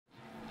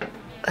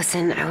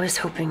Listen, I was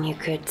hoping you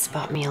could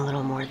spot me a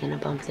little more than a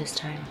bump this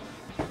time.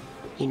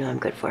 You know I'm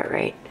good for it,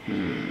 right?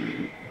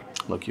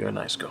 Look, you're a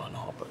nice girl and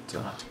all, but,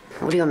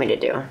 What do you want me to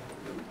do?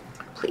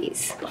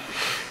 Please.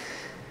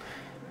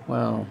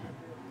 well,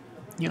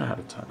 you know how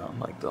to turn on,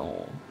 like, the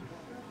whole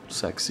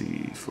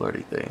sexy,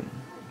 flirty thing,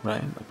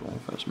 right? Like when we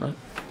first met.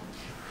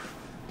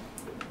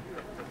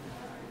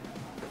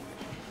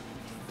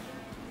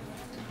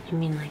 You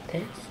mean like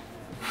this?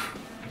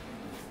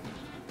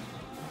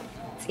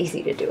 It's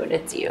easy to do when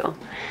it's you.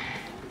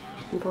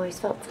 I've always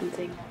felt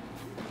something.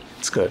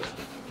 It's good.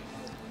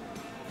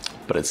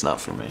 But it's not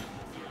for me.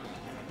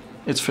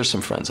 It's for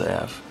some friends I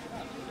have.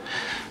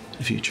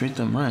 If you treat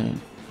them right,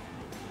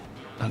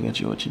 I'll get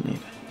you what you need.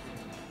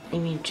 You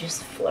mean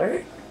just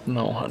flirt?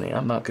 No, honey,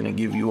 I'm not gonna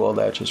give you all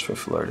that just for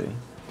flirting.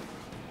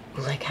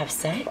 Like have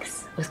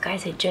sex? With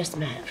guys I just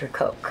met for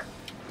coke.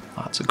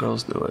 Lots of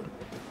girls do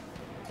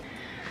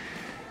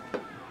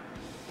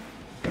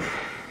it.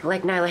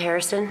 Like Nyla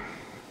Harrison?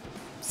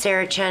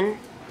 Sarah Chen?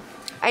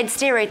 I'd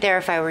stay right there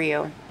if I were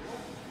you.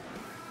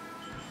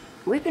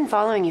 We've been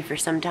following you for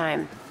some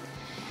time.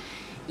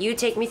 You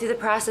take me through the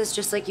process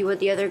just like you would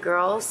the other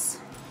girls.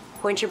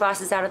 Point your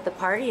bosses out at the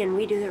party and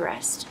we do the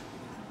rest.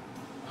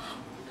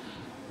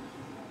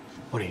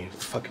 What are you,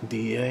 fucking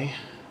DEA?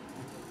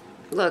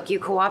 Look, you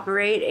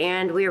cooperate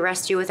and we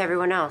arrest you with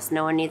everyone else.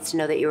 No one needs to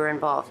know that you were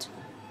involved.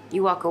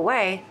 You walk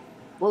away,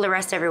 we'll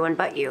arrest everyone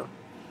but you.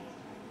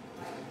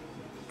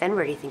 Then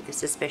where do you think the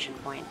suspicion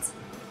points?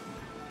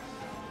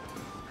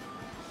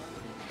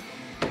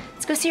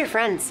 Let's go see your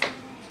friends.